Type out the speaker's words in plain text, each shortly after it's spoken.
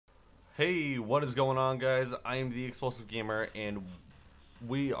Hey, what is going on, guys? I am the Explosive Gamer, and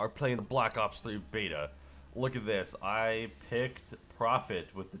we are playing the Black Ops 3 Beta. Look at this. I picked Profit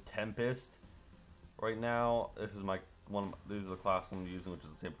with the Tempest. Right now, this is these are the classes I'm using, which is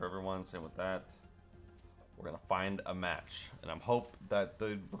the same for everyone. Same with that. We're gonna find a match, and I'm hope that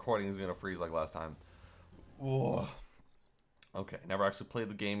the recording is gonna freeze like last time. Whoa. Okay, never actually played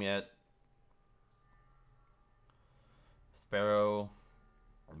the game yet. Sparrow.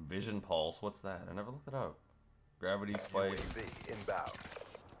 Vision Pulse, what's that? I never looked it up. Gravity Spike. Inbound.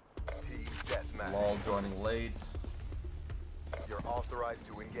 Team deathmatch. Lol joining late. You're authorized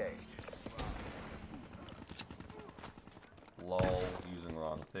to engage. Lol using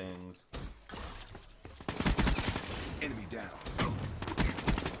wrong things. Enemy down.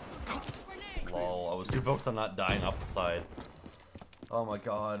 Lol, I was too focused on not dying off the side. Oh my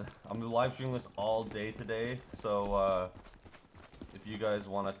god. I'm live streaming this all day today, so if you guys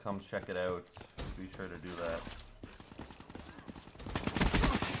want to come check it out, be sure to do that.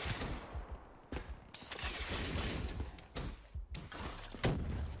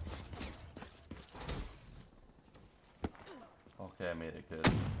 Okay, I made it good.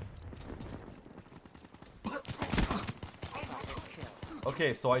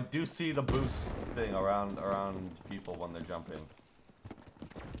 Okay, so I do see the boost thing around people when they're jumping.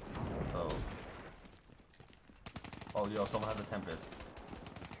 Oh. Oh, yo, someone has a Tempest.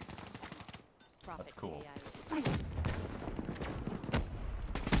 That's cool.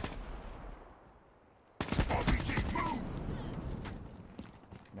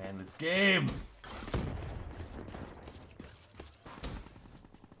 Man, this game!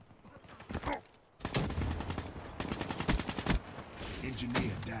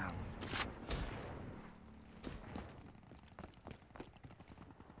 Engineer down.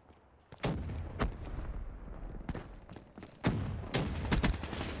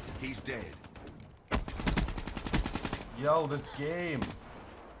 He's dead. Yo, this game!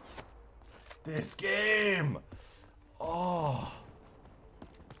 This game! Oh!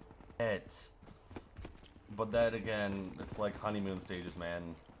 But that again, it's like honeymoon stages,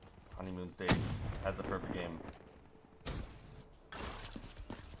 man. Honeymoon stage has a perfect game.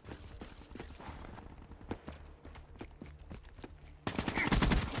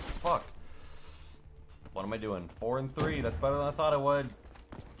 Fuck. What am I doing? 4 and 3. That's better than I thought I would.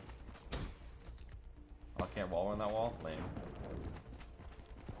 Oh, I can't wall run that wall? Lame.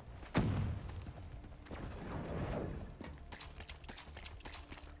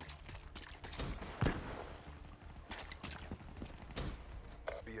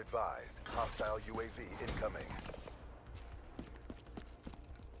 Be advised. Hostile UAV incoming.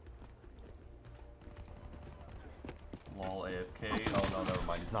 Lol AFK. Oh no, never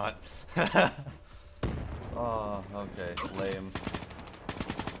mind. He's not. Oh, okay. Lame.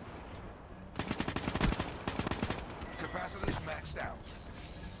 Capacitors maxed out.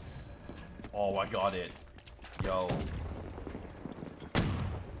 Oh, I got it. Yo.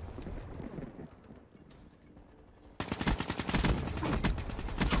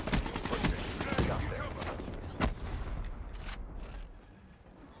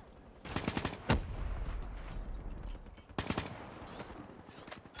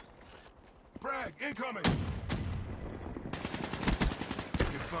 Frag incoming.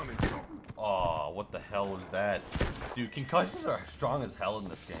 Confirming. Oh, what the hell was that? Dude, concussions are strong as hell in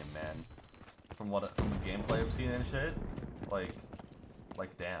this game, man. From the gameplay I've seen and shit. Like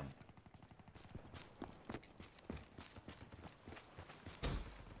damn.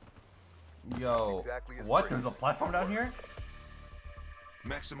 Yo, Exactly as what? briefed. There's a platform down here?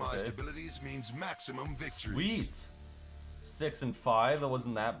 Maximized Okay. abilities means maximum victories. Sweet. 6 and 5. That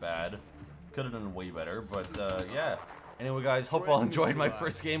wasn't that bad. Could have done way better, but yeah. Anyway, guys, hope you all enjoyed. My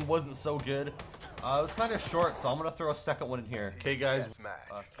first game wasn't so good. It was kind of short, so I'm gonna throw a second one in here. Okay, guys.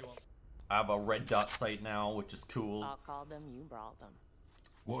 I have a red dot sight now, which is cool. I'll call them, you brought them.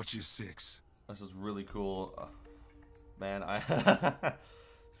 Watch your 6. This is really cool. Man,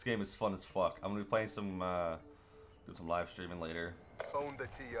 this game is fun as fuck. I'm gonna be playing some, do some live streaming later. Own the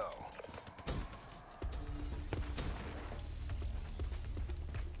TO.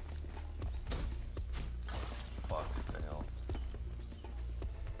 Fuck, what the hell.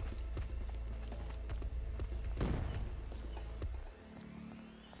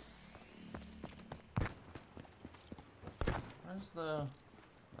 Where's the...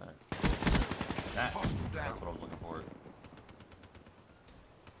 That's what I was looking for.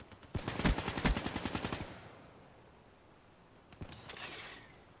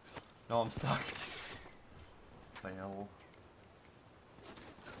 No, I'm stuck. Fail.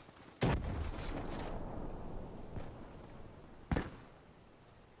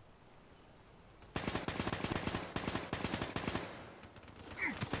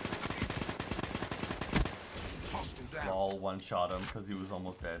 one-shot him because he was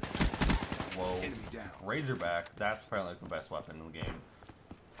almost dead. Whoa. Enemy down. Razorback, that's apparently the best weapon in the game.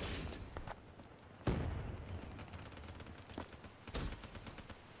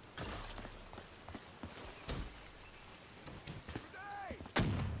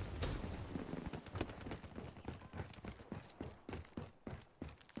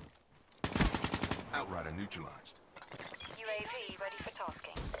 Outrider neutralized. UAV ready for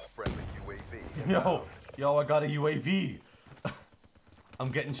tasking. Friendly UAV. Yo, I got a UAV.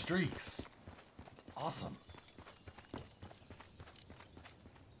 I'm getting streaks. It's awesome.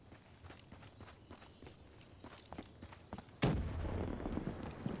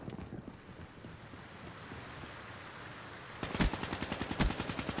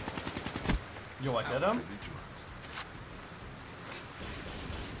 Yo, I hit him? Outrider neutralized.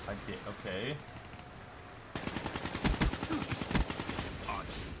 I did, okay.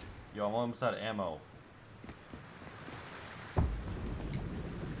 Odyssey. Yo, I'm almost out of ammo.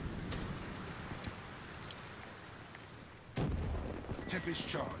 Tempest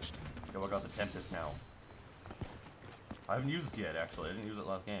charged. Yo, I got the Tempest now. I haven't used it yet, actually. I didn't use it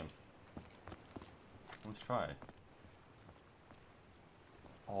last game. Let's try.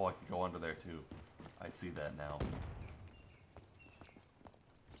 Oh, I can go under there too. I see that now.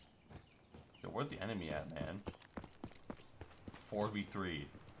 Yo, where's the enemy at, man? 4v3.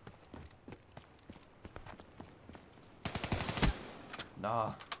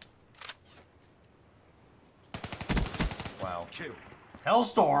 Nah. Wow. Kill.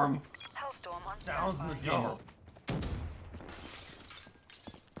 Hellstorm! Hellstorm on Sounds in standby. this game.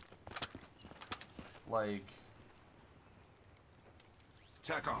 Like...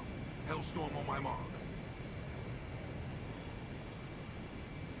 Tack on. Hellstorm on my mark.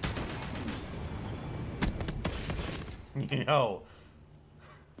 Yo.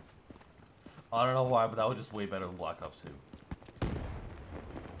 I don't know why, but that was just way better than Black Ops 2.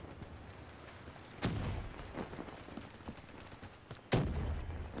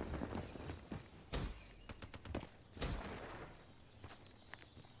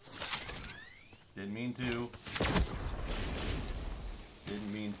 Didn't mean to.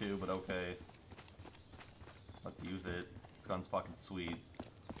 Didn't mean to, but okay. Let's use it. This gun's fucking sweet.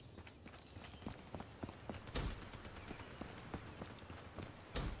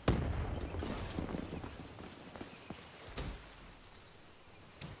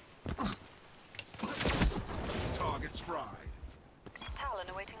 Targets fried. Talon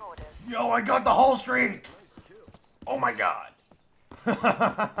awaiting orders. Yo, I got the whole streaks! Oh my god.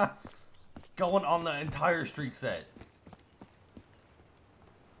 Going on the entire streak set.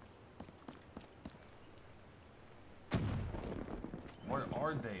 Where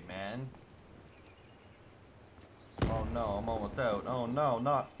are they, man? Oh no, I'm almost out. Oh no,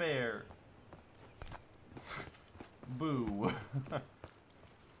 not fair. Boo.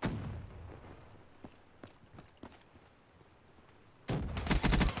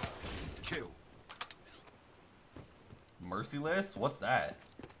 Kill. Merciless? What's that?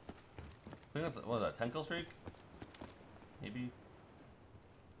 I think that's, what is that, 10 kill streak? Maybe?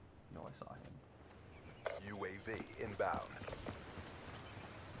 No, I saw him. UAV inbound.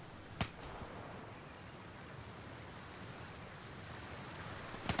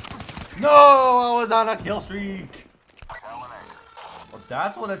 No! I was on a kill streak! Well,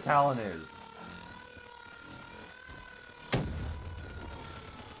 that's what a Talon is.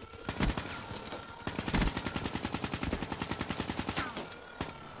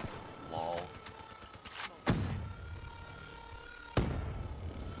 Lol.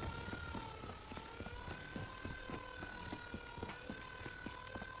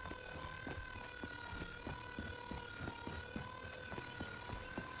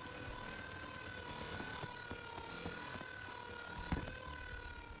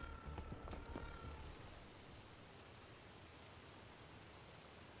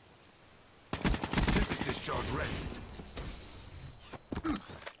 Tempest discharge ready.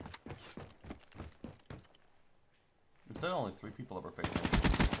 There's still only 3 people that were facing.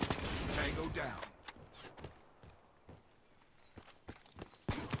 Tango down.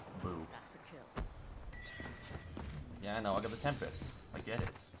 Boo. That's a kill. Yeah, I know, I got the Tempest. I get it,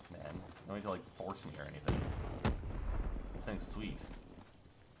 man. You don't need to, like, force me or anything. Thing's sweet.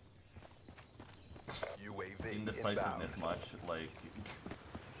 UAV Indecisiveness inbound. much, like,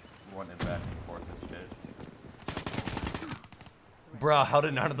 running back and forth and shit. Bruh, how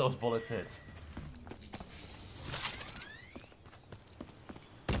did none of those bullets hit?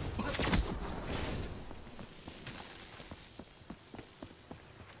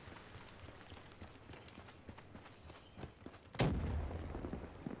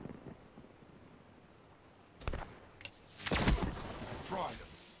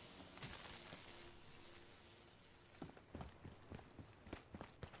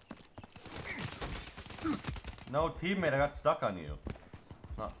 No, teammate, I got stuck on you.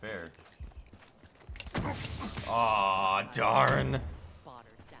 Not fair. Aw, darn. Spotter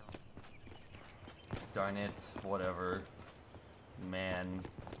down. Darn it. Whatever. Man.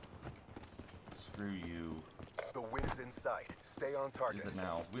 Screw you. The wind's in sight. Stay on target. Is it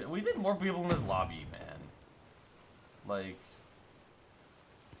now? We need more people in this lobby, man. Like...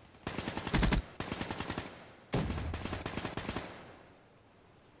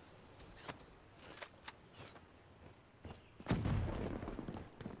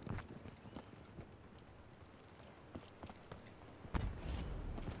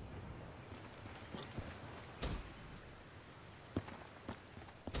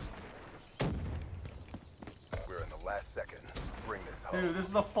 We're in the last seconds. Bring this home. Dude, this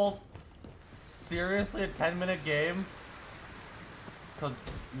is a full... Seriously, a 10-minute game? Because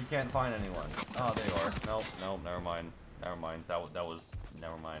we can't find anyone. Oh, there you are. Nope, nope, never mind. Never mind. That was...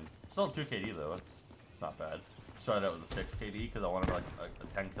 Never mind. Still 2 KD, though. It's not bad. Started out with a 6 KD because I wanted like a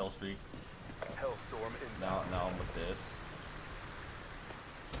 10 kill streak. Hellstorm inbound. Now I'm with this.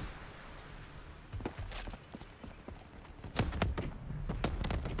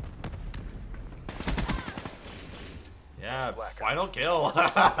 Yeah, Black final Ops. kill.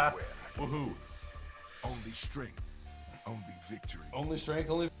 Win. Woohoo. Only strength. Only victory. Only strength,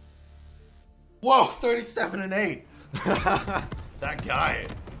 only... Whoa, 37 and 8. That guy.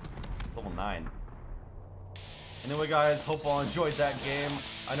 It's level 9. Anyway, guys, hope all enjoyed that game.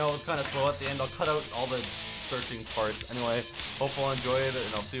 I know it was kind of slow at the end. I'll cut out all the searching parts. Anyway, hope all enjoyed it,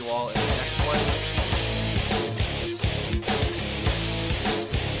 and I'll see you all in the next one.